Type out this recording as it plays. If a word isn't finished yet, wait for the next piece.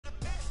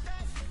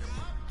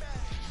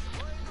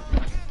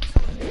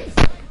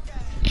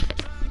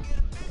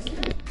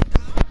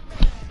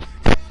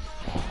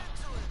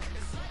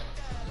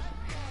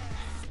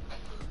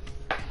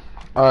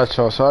Alright,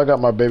 so I got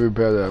my baby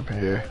brother up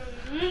here.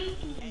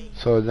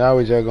 So now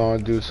we just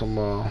gonna do some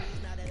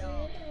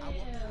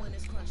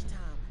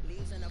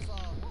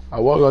I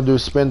was gonna do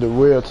spin the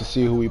wheel to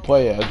see who we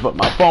play as, but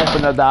my phone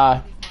finna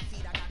die.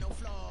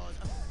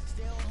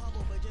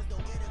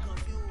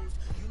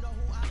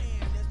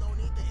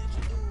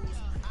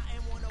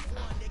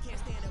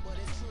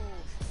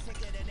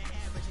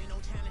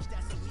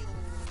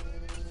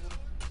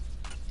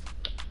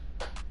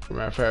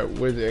 Matter of fact,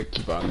 where's it?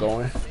 Keep on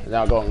going.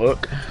 Now gonna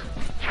look.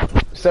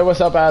 Say what's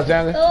up,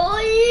 Alexander.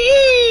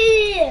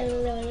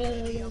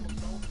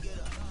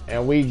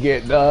 And we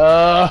get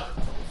the.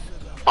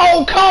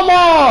 Oh, come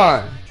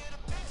on!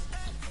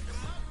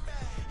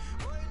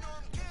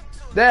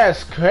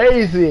 That's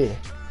crazy.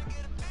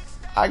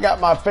 I got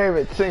my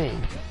favorite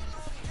team.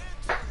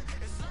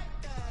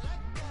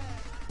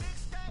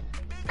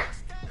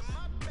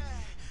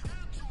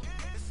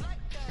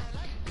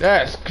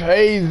 That's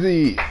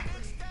crazy.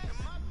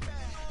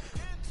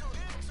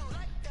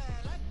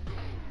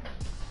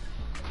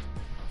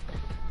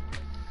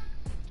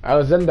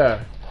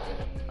 Alejandro,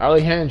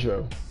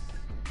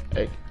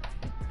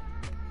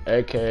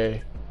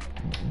 aka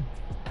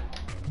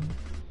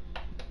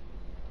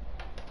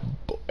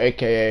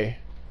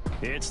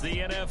it's the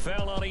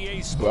NFL on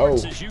EA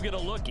Sports as you get a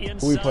look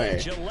inside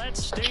Gillette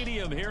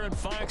Stadium here in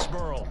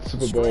Foxborough.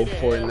 Super Bowl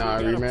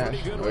 49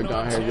 rematch. We're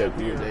gonna have that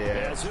view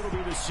there. As it'll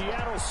be the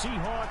Seattle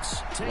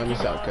Seahawks Let me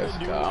stop, cause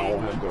I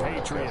don't want to go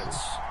Patriots.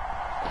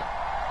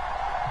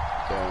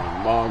 So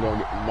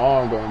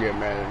Mom gonna get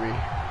mad at me.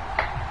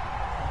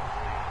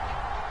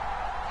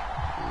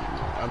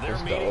 They're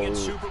meeting in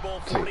Super Bowl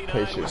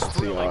 49 was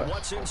thrilling.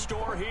 What's in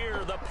store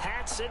here? The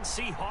Pats and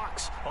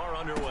Seahawks are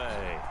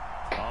underway.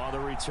 On the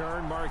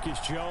return, Marcus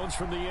Jones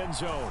from the end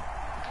zone.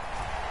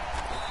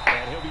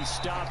 And he'll be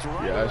stopped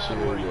right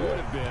around where he would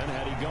have been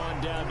had he gone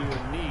down to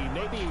a knee,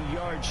 maybe a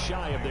yard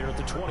shy of there at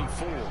the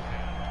 24.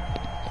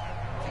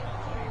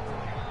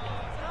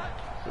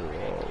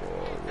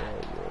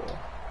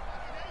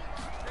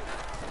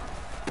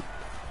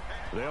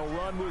 They'll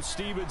run with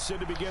Stevenson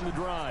to begin the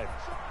drive.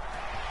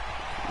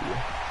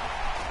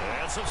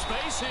 And some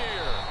space here.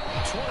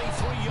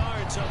 23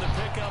 yards on the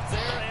pickup there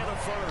and a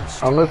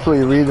first. I'm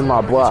literally reading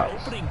my block.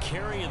 Opening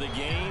carry of the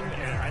game,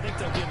 and I think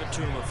they'll give it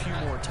to him a few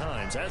more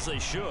times, as they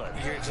should.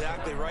 You're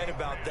exactly right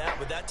about that.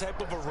 With that type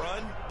of a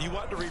run, you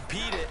want to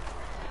repeat it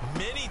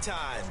many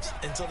times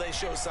until they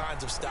show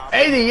signs of stopping.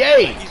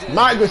 88,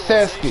 Mike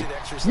Gosensky.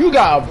 You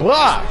got a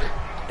block.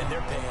 And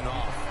they're paying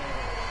off.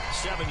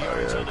 7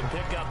 yards on the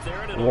pickup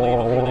there, and it'll lead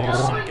over there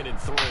 2nd and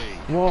 3.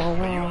 You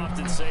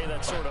often say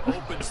that sort of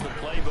opens the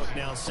playbook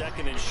now,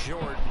 2nd and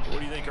short. What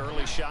do you think,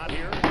 early shot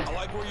here? I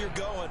like where you're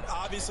going.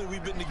 Obviously,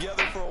 we've been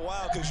together for a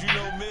while because you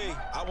know me.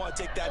 I want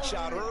to take that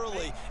shot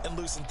early and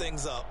loosen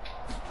things up.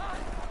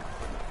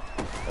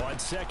 On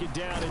 2nd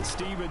down, it's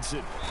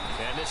Stevenson.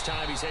 And this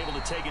time he's able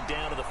to take it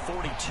down to the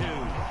 42.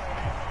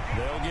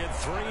 They'll get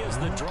 3 as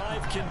the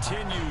drive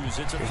continues.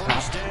 It's a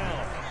first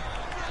down.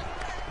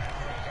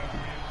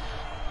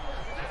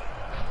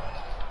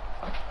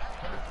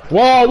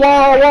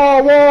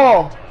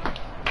 Whoa!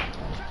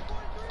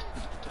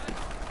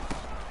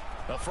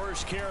 The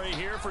first carry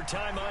here for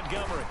Ty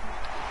Montgomery.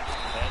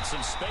 And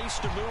some space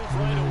to move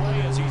right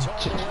away as he's all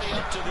the way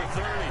up to the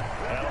 30.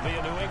 That'll be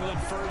a New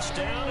England first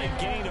down and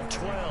gain of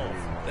 12.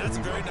 That's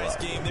a very nice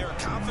game there.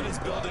 Confidence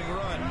building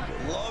run.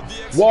 Love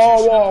the execution.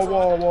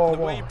 Whoa.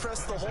 The way you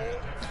press the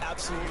hole,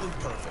 absolutely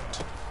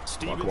perfect.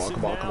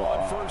 Stevenson now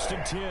on 1st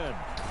and 10.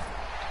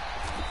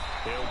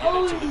 He'll get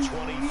it to the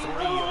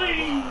 23-yard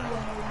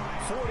line.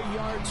 40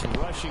 yards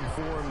rushing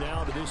for him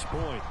now to this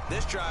point.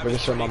 This drive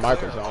is my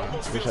mic is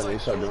on. Feels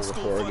like old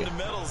school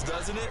fundamentals,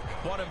 doesn't it?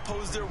 Want to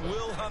impose their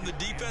will on the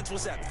defense.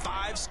 What's that,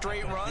 5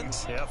 straight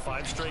runs? Yeah,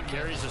 5 straight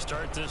carries to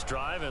start this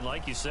drive, and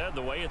like you said,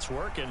 the way it's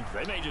working,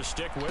 they may just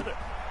stick with it.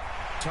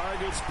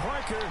 Targets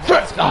Parker.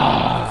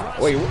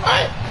 Wait,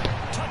 what?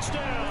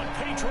 Touchdown,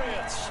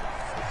 Patriots.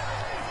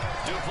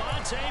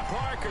 Devontae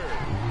Parker,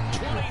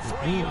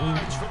 23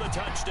 yards for the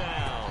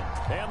touchdown.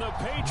 And the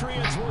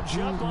Patriots will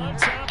jump on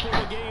top of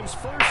the game's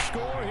first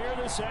score here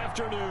this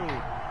afternoon.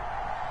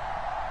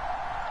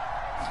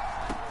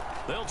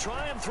 They'll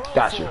try and throw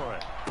for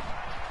it.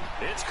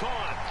 It's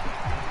caught.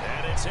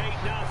 And it's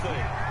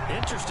 8-0.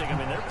 Interesting. I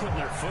mean, they're putting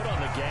their foot on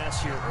the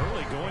gas here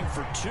early, going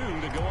for 2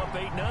 to go up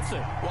 8-0.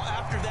 Well,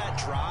 after that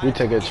drive, we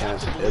take a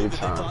chance every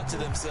time.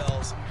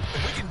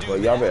 Well,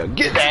 y'all better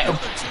get that. 2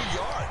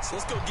 yards.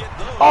 Let's go get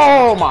those.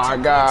 Oh my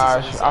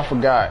gosh, I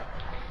forgot.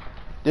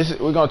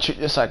 We're gonna treat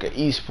this like an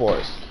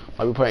esports.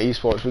 Like we playing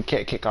esports, we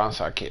can't kick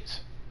onside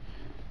kicks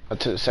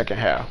until the second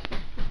half.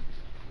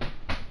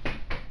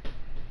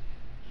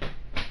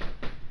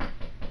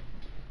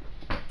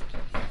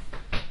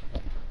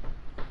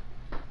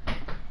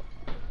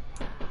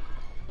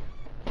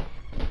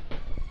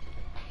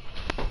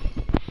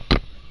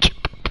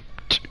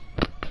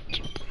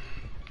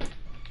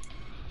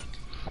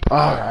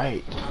 All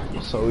right,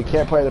 so we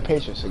can't play the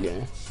Patriots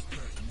again.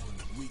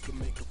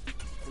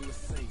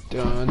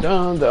 Dun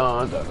dun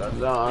dun dun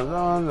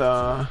dun dun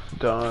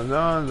dun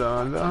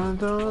dun dun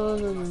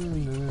dun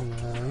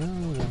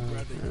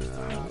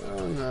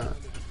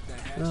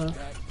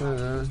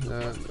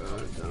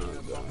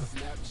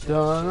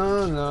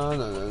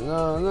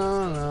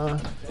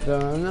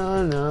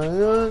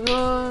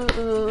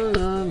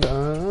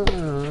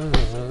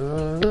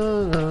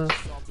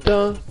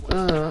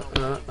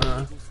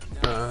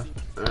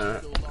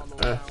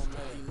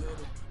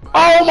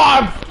Oh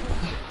my!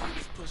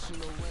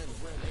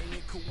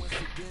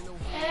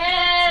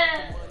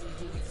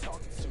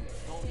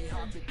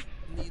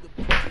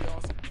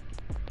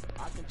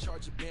 I can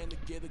charge a band to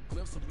get a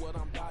glimpse of what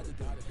I'm about to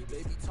do.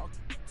 They be talking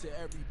to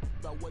every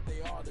about what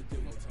they ought to do.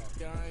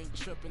 I ain't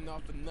tripping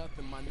off of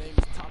nothing. My name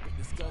is topic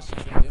discussion.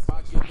 And if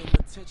I give them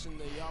attention,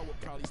 they all will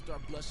probably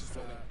start blushing. So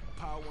that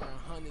power and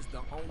hunt is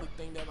the only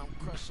thing that I'm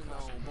crushing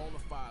on.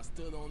 Bonafide,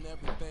 stood on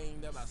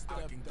everything that I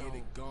stepped on. Get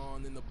it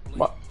gone in the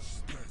blink.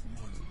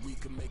 We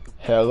can make a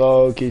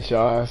Hello,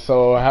 Keisha.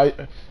 So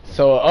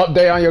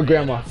update on your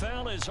grandma.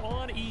 NFL is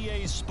on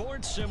EA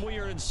Sports, and we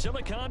are in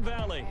Silicon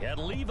Valley at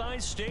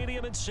Levi's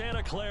Stadium in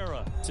Santa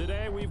Clara.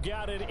 Today, we've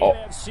got an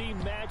NFC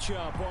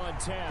matchup on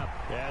tap,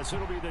 as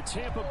it'll be the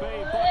Tampa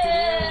Bay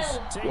Buccaneers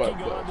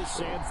taking on the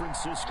San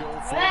Francisco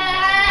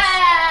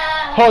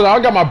 49ers. Hold on,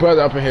 I got my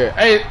brother up in here.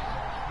 Hey,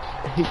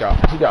 he got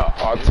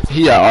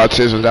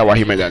autism. That's why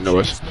he made that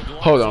noise.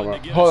 Hold on, bro.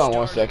 Hold on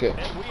 1 second.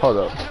 Hold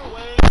up.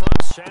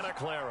 Santa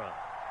Clara.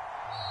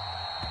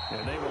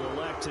 And they will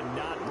elect to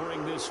not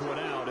bring this one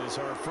out, as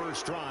our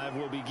first drive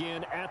will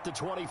begin at the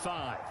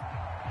 25.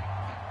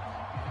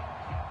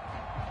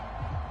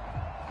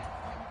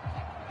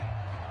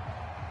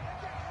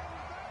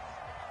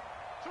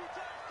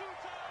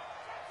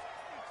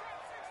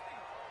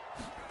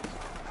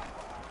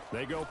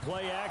 They go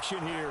play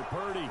action here.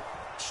 Purdy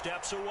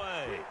steps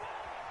away.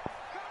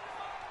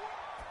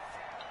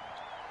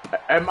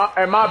 And my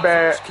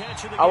bad.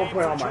 I was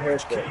playing on my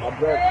headset. My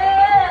brother.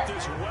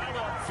 This well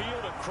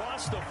upfield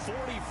across the 45. A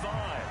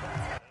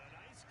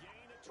nice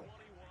gain of 21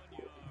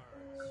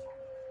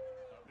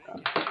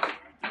 yards.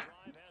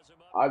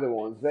 I didn't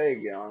want Zay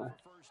get on it.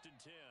 First and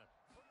 10.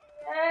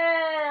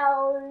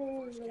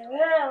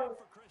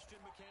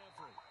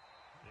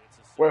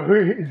 Wait,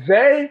 who?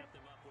 Zay?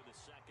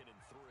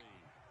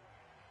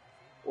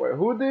 Wait,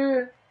 who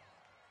did?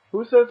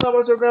 Who said something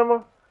about your grandma?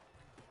 Off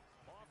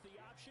the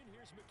option,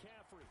 here's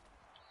McCaffrey.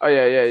 Oh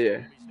yeah.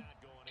 He's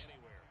not going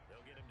anywhere.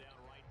 They'll get him down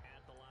right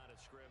at the line of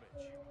scrimmage.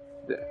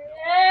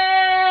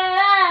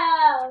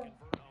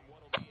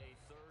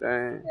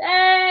 Dang.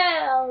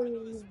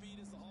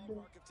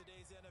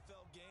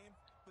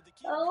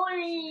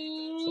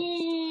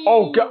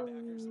 Oh God.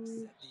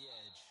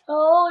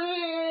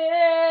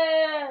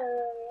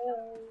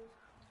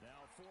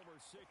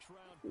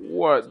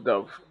 What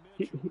the?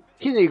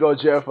 He need to go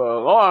to jail for a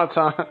long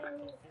time.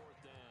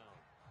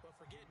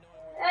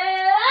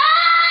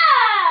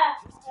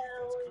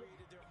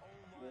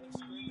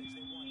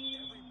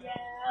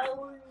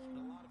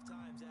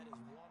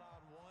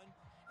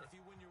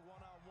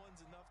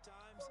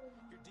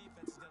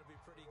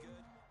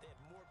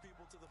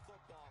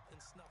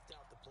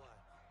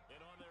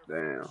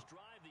 Damn.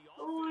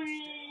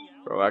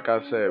 Bro, like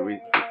I said,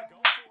 we.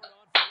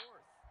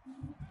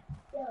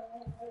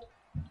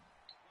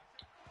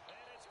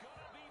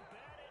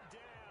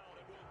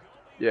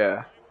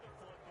 Yeah.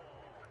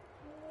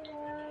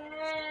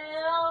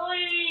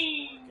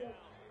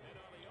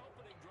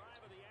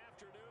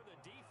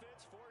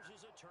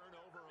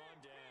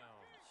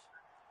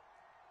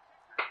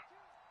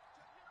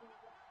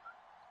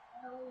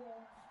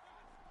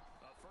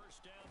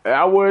 And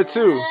I would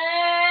too.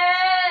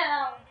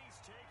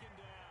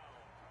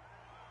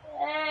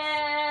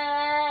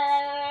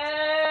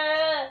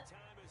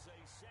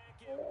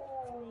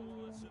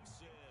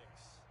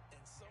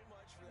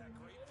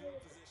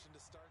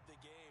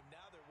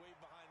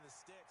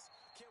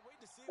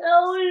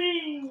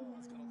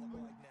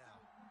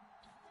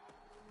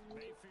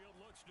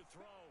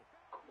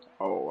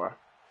 Oh wow.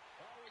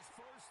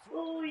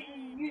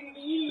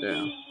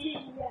 Yeah.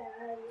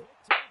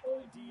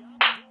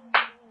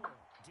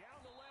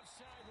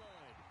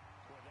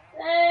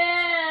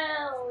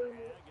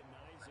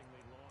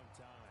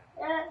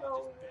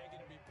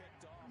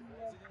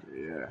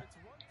 Yeah.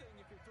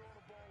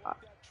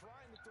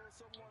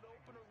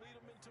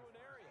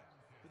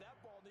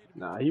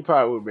 Nah, he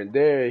probably would have been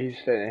there. He's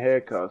staying in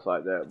haircuts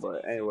like that.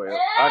 But anyway, like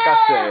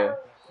I said,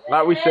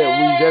 like we said,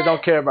 we just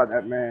don't care about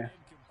that man.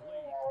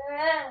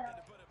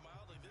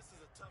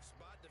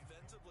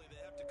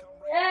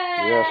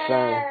 Yeah,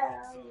 same.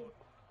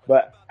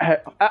 But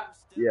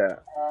yeah,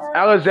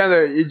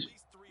 Alexander.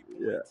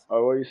 Yeah.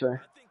 Oh, what are you saying?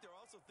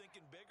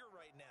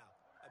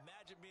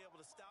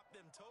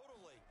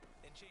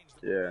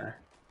 Yeah.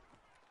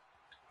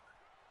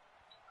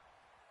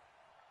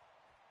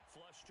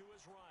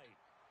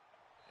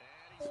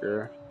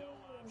 Sure.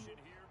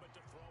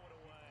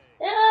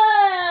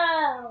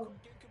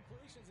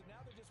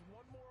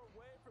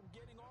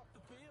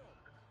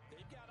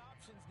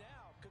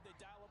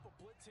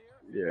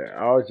 Yeah,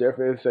 I was just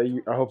gonna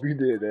say, I hope you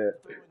did that.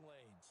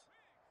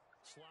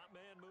 Slot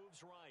man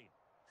moves right.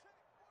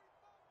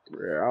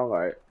 Yeah, I'm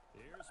like,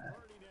 Here's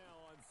Purdy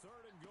now on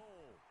 3rd and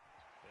goal.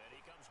 And he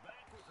comes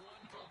back with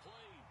one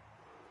complete.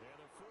 And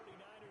the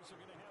 49ers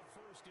are going to have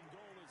 1st and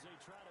goal as they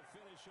try to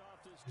finish off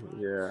this drive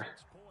yeah, with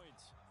 6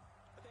 points.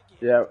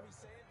 yeah.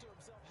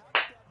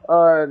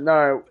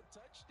 No,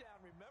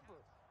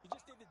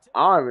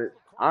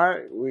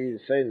 we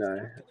didn't say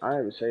nothing. I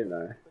didn't even say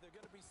nothing.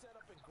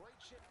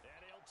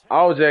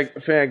 I was just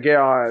finna get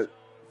on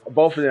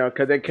both of them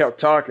because they kept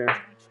talking. I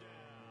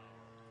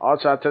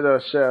was trying to tell them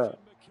to shut.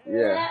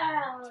 Yeah.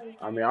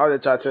 I mean, I was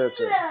just trying to tell them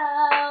to.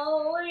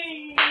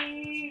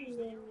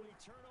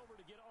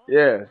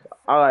 Yes.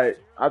 I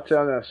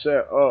tell them to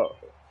shut up.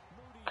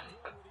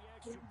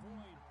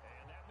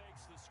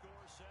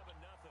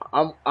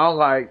 I'm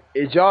like,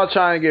 is y'all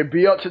trying to get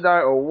beat up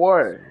tonight or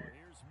what?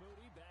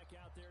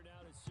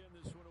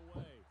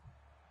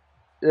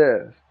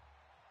 Yes.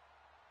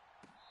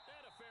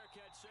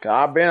 Cause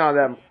I've been on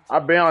that.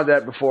 I've been on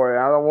that before.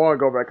 And I don't want to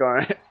go back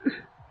on it.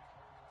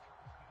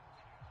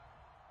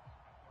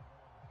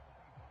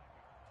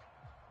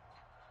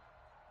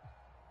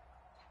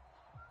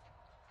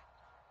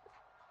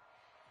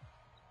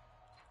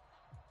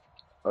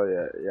 Oh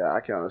yeah, I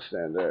can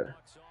understand that.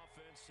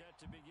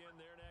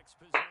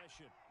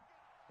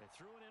 They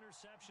threw an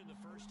interception the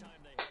first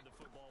time they had the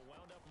football,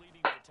 wound up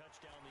leading to a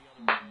touchdown the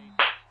other way.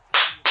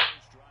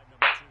 Drive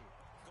number 2.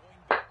 Going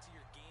back to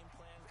your game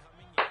plan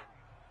coming in,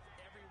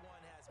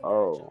 everyone has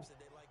Oh. matchups that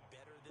they like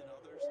better than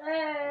others. Where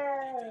they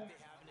think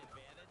they have an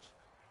advantage,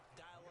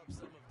 dial up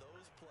some of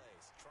those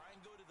plays. Try and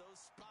go to those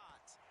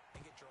spots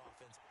and get your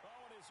offense.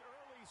 Oh, and his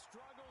early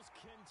struggles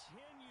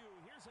continue.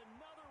 Here's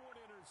another one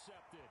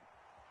intercepted.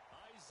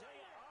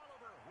 Isaiah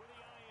Oliver with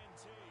the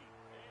INT.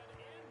 And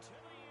into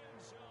the end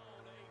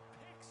zone. A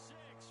pick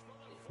 6 for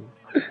the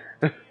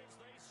 49ers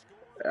as they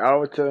score. I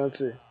would tell them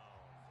to.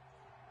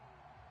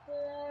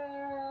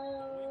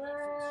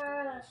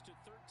 To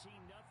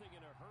 13-0 in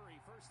a hurry.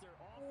 First their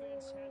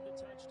offense had the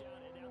touchdown,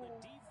 and now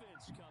the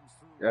defense comes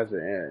through. That's the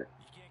end.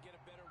 You can't get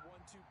a better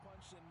 1-2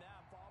 punch than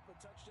that. Follow up a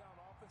touchdown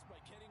offense by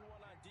getting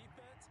one on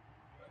defense.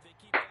 If they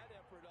keep that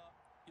effort up,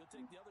 you'll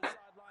take the other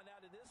sideline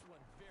out of this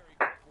one very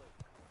quickly.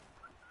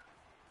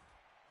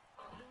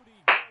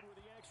 Moody good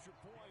with the extra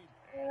point.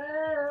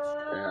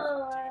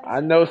 Yeah. I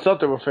know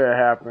something will fair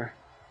happen.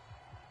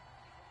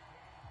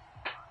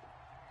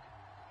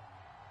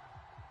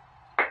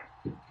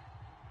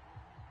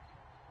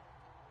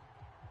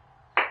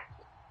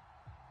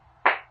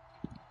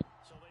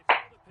 So they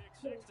throw the pick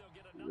 6. They'll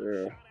get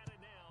another shot at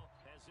it now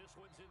as this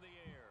one's in the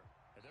air.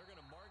 And they're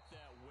going to mark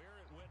that where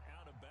it went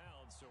out of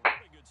bounds. So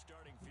really good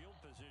starting field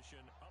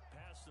position up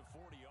past the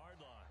 40-yard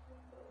line.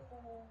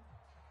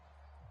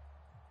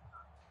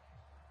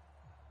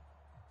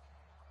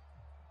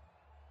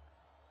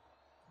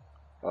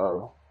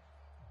 Oh.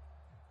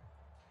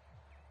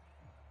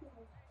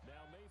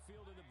 Now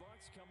Mayfield and the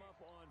Bucs come up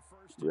on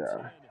 1st and 10.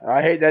 Yeah.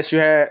 I hate that you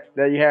had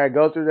to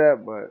go through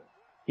that, but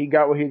he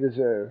got what he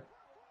deserved.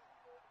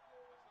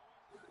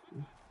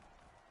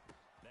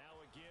 Now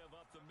a give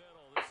up the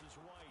middle. This is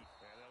White.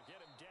 And they'll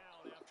get him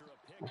down after a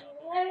pickup.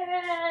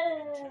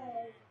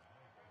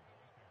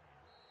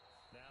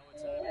 Now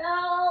it's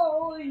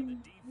the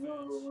defense.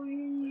 They'll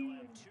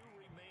have 2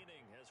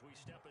 remaining as we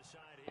step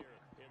aside here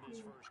in this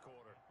first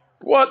quarter.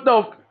 What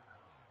the?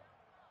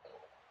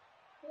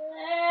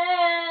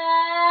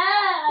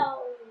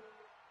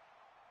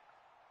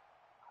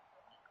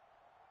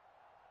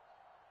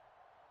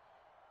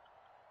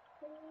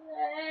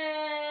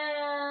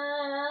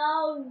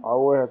 I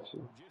will have to.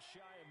 Just shy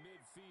of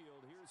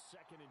midfield. Here's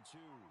 2nd and 2.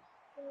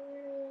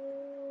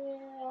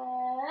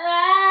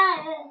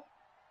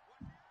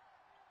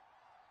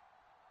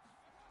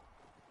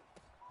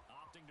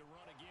 Opting to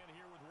run again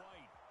here with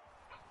White.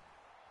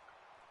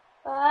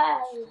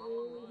 Strong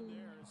run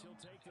there as he'll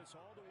take this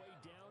all the way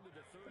down to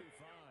the 35.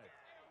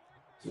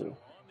 So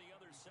on the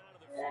other side of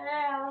the field,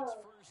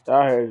 it's 1st I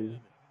heard you.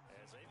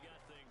 as they've got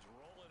things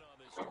rolling on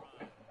this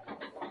drive.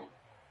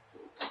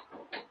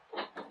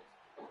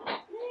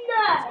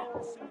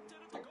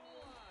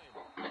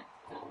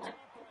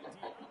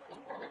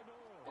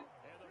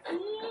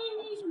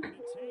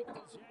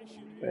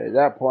 At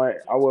that point,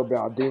 I would have been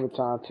on demon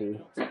time too.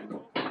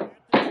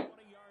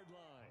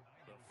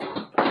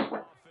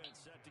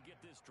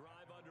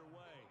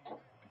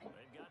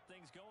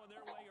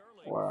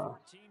 Wow.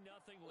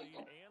 14-0 lead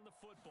and the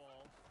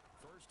football.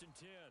 1st and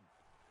 10.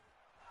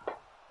 Oh,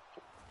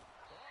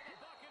 the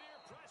Buccaneer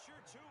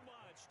pressure too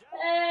much.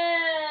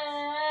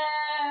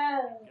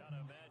 Gotta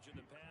imagine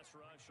the pass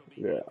rush will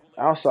be. Yeah.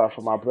 I'm sorry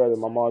for my brother.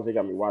 My mom, they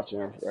got me watching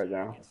him right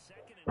now.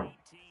 2nd and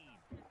 18.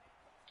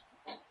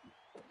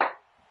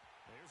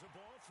 There's a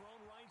ball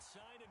thrown right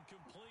side and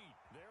complete.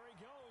 There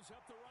he goes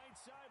up the right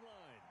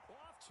sideline.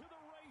 Off to the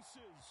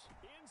races.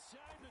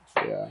 Inside the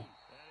 20. Yeah.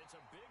 And it's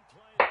a big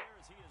play there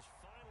as he is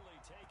finally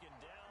taken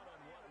down on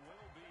what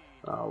will be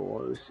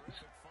was. the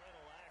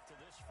final act of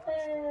this first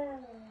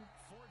quarter.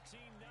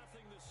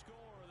 14-0 the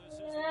score. This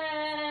is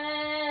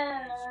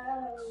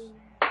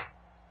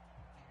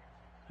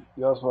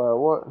That's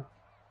what?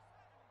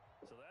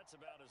 So that's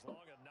about as long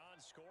a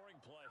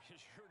non-scoring play as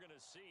you're going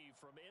to see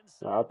from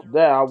inside. After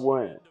that, I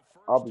wouldn't.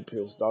 I'll be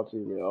pissed off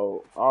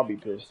too. I'll be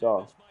pissed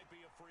off. This might be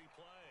a free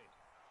play.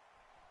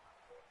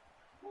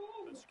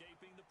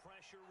 Escaping the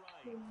pressure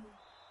right. And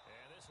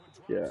this one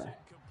drops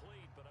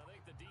incomplete, but I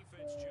think the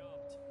defense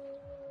jumped.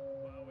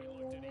 Well, we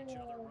looked at each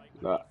other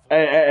right.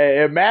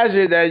 Hey,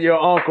 imagine that your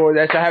uncle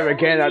that you have a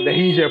game out that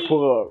he just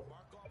pull up.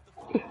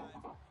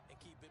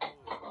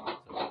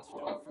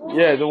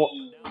 Yeah, the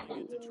one.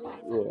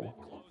 Yeah.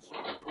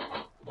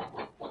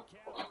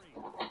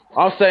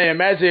 I'm saying,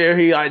 imagine if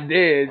he like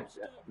did,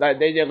 like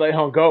they just let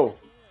him go.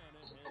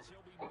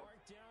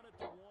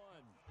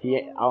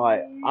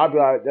 I'll be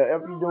like,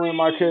 if you doing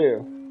my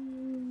kid.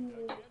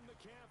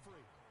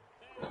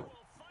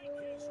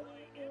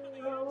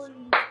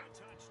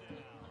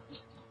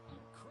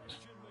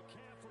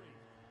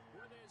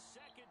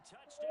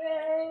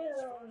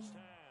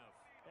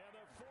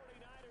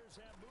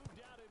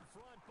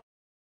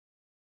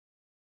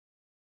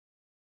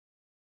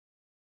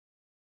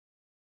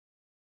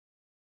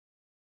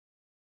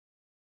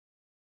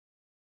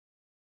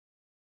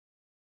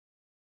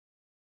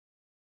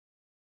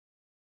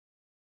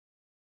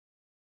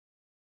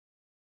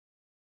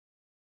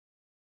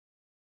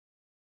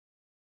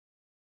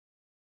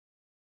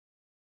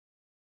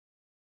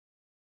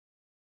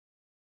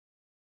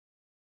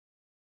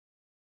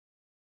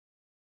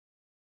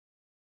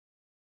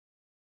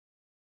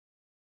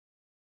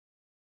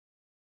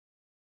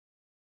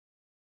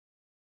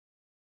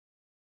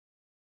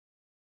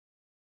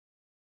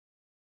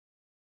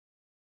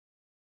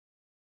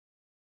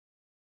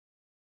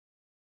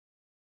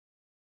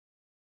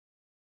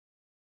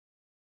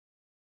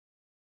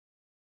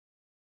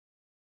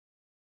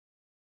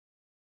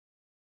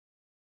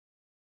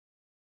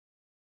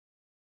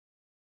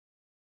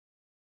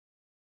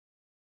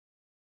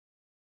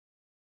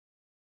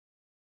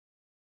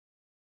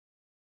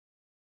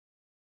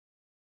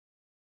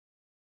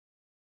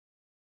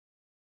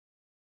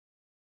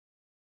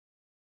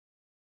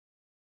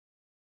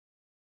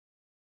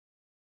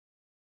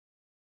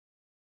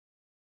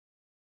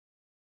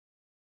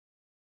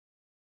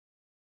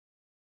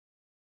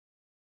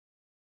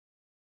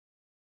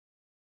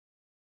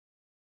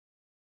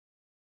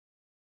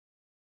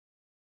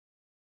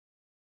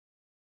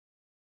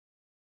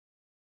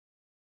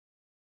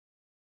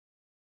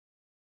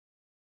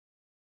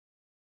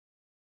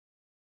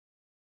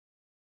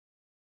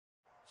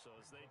 So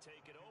as they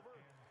take it over,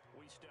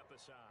 we step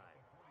aside.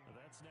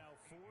 That's now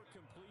 4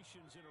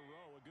 completions in a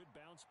row. A good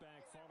bounce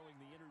back following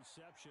the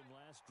interception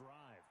last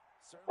drive.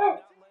 Certainly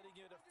not letting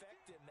it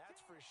affect him,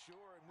 that's for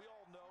sure. And we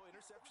all know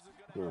interceptions are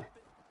going to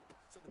happen.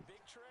 So the big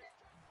trick,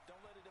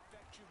 don't let it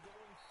affect you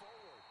going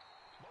forward.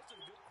 Most of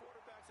the good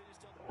quarterbacks, they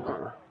just tell the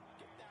ball,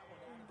 get that one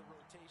out of the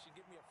rotation,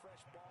 give me a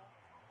fresh ball,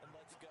 and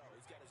let's go.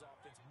 He's got his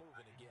offense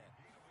moving again.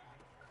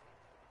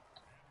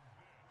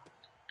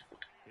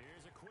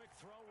 Here's a quick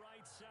throw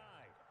right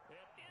side.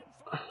 And in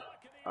for the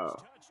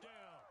Buccaneers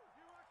touchdown.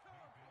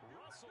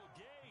 Russell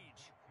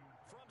Gage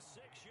from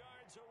 6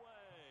 yards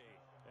away.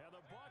 And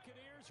the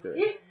Buccaneers are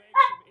going to make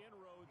some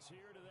inroads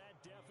here to that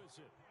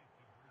deficit.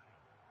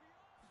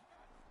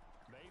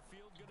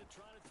 Mayfield going to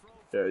try to throw.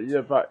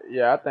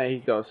 Yeah, I think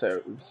he's going to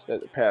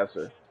set the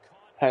passer.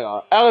 Hang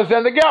on.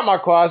 Alexander, get out my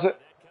closet.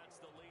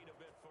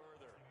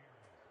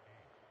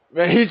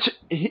 Man,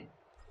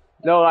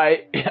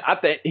 I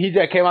think he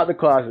just came out the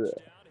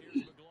closet.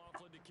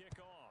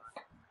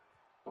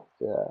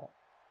 Yeah.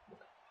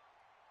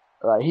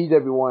 Like, he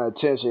just be wanting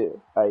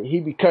attention. Like, he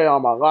be cutting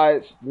on my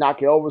lights,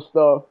 knocking over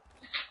stuff.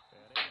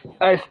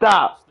 Hey,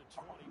 stop.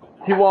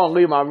 He won't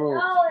leave my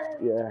room.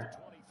 Yeah.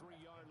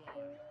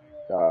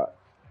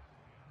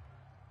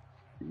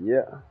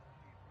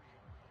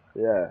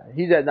 Yeah.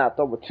 He just knocked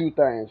over 2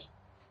 things.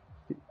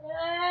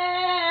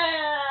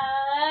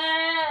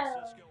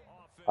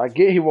 I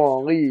get he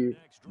won't leave,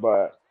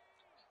 but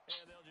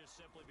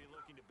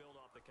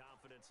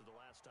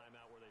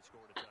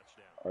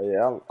oh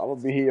yeah, I'm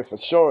gonna be here for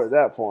sure at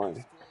that point.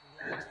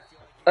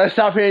 Let's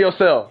stop hearing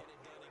yourself.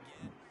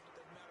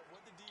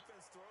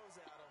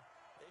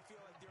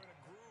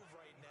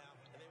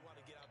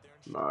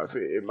 No,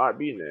 it might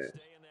be in there.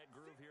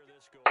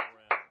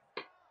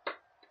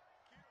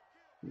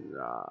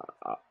 Nah,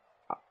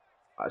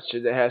 I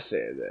should have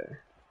said that.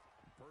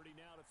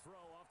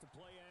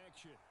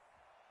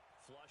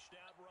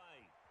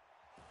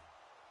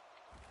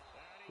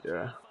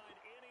 Yeah.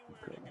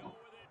 Okay.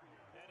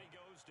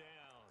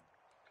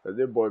 Cause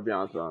this boy be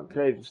on some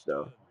crazy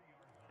stuff.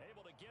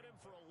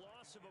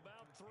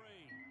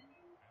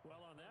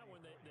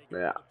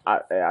 Man,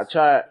 I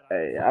tried.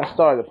 Hey, I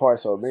started the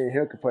part so me and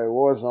him could play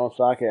Warzone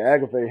so I can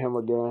aggravate him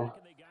again.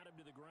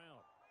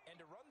 And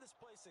to run this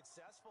play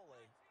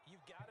successfully,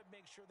 you've got to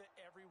make sure that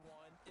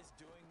everyone is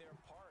doing their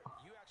part.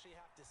 You actually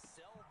have to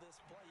sell this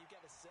play. You've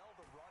got to sell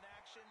the run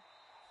action.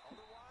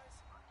 Otherwise,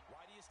 why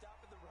do you stop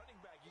at the running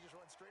back? You just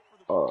run straight for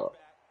the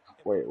quarterback.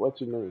 Wait,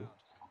 what you mean?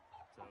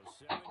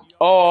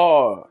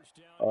 Oh,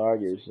 I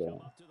get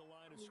you.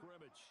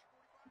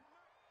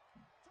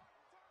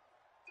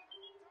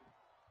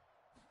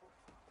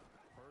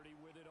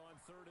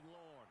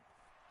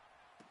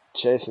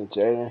 Chasing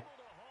Jaden.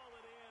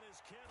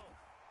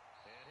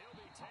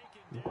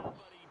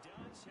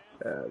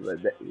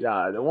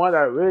 The one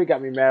that really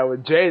got me mad was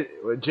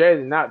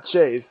Jaden, not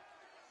Chase.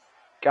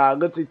 God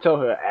literally told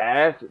her,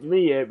 ask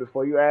me it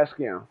before you ask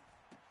him.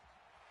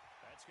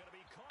 That's going to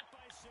be caught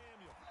by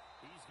Samuel.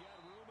 He's got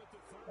room at the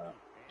 30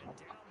 and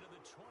down to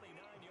the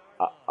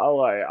 29-yard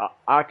line.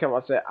 I kept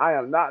on saying, I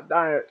am not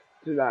dying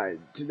tonight.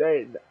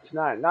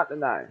 Tonight, not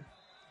tonight. And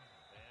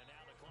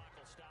now the clock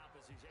will stop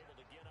as he's able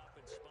to get up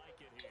and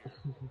spike it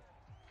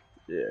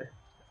here. Yeah.